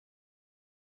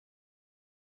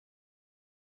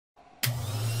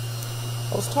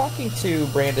I was talking to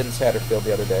Brandon Satterfield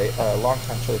the other day, a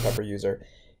longtime ChiliPeppr user,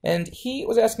 and he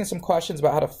was asking some questions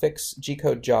about how to fix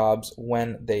Gcode jobs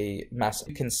when they mess up.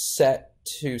 You can set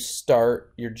to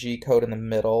start your Gcode in the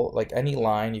middle, like any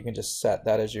line, you can just set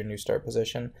that as your new start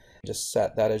position. There's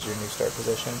also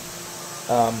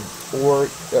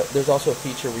a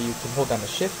feature where you can hold down the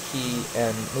Shift key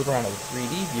and move around in the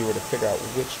 3D viewer to figure out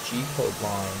which Gcode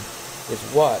line is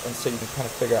what, and so you can kind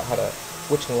of figure out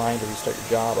which line to restart your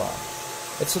job on.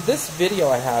 And so this video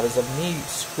I have is of me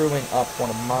screwing up one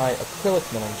of my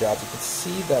acrylic milling jobs. You can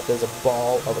see that there's a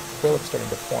ball of acrylic starting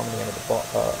to form in the end of the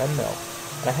end mill.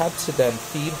 And I had to then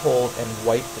feed, hold, and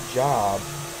wipe the job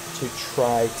to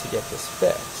try to get this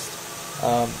fixed.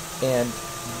 And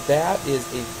that is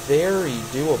a very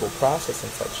doable process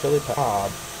inside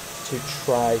ChiliPeppr to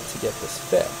try to get this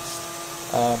fixed.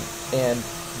 And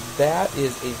that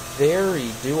is a very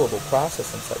doable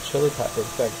process inside ChiliPeppr. In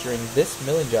fact, during this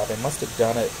milling job, I must have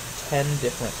done it 10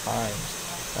 different times.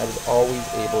 I was always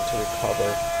able to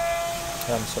recover.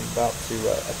 So I'm about to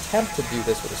attempt to do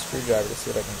this with a screwdriver to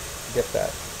see if I can get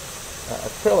that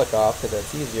acrylic off, because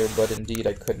that's easier, but indeed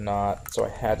I could not, so I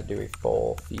had to do a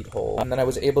full feed hold. And then I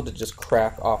was able to just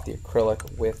crack off the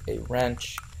acrylic with a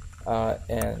wrench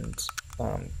and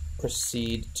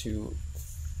proceed to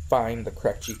find the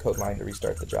correct Gcode line to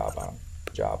restart the job on.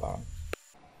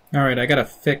 Alright, I gotta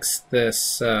fix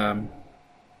this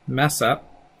mess up.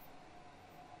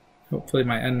 Hopefully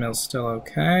my end mill's still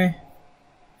okay.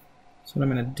 So what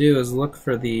I'm going to do is look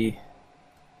for the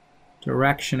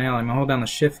directionality. I'm going to hold down the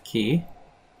Shift key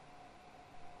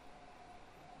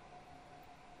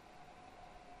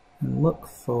and look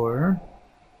for,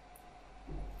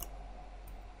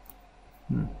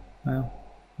 well,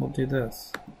 we'll do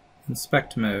this.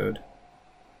 Inspect mode.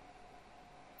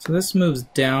 So this moves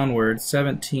downward.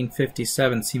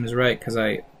 1757 seems right because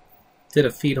I did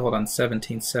a feed hold on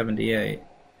 1778.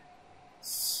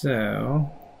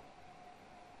 So,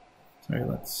 sorry,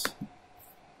 let's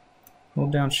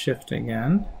hold down Shift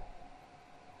again.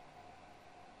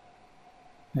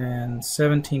 And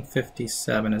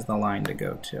 1757 is the line to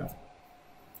go to.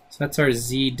 So that's our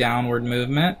Z downward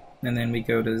movement. And then we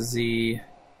go to Z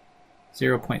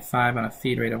 0.5 on a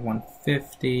feed rate of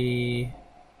 150.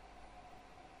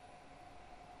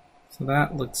 So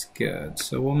that looks good.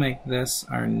 So we'll make this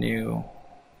our new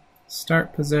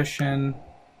start position.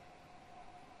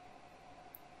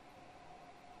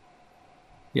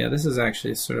 Yeah, this is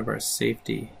actually sort of our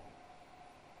safety.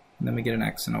 And then we get an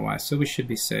X and a Y, so we should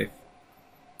be safe.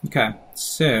 Okay,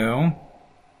 so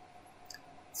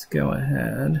let's go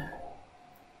ahead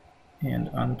and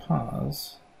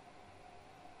unpause.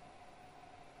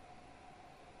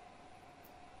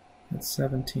 At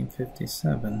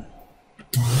 1757.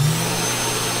 So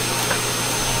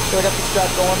I got this job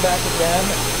going back again.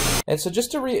 And so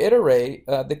just to reiterate,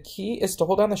 the key is to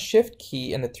hold down the Shift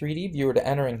key in the 3D viewer to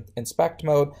enter in inspect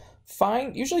mode.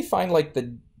 Usually find like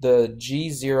the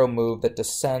G0 move that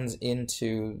descends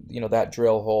into that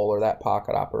drill hole or that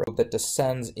pocket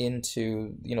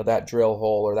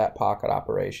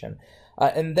operation.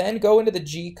 And then go into the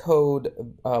Gcode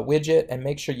widget and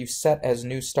make sure you set as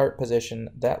new start position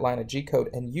that line of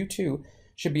Gcode, and you too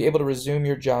should be able to resume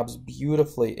your jobs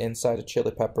beautifully inside of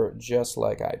ChiliPeppr just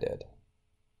like I did.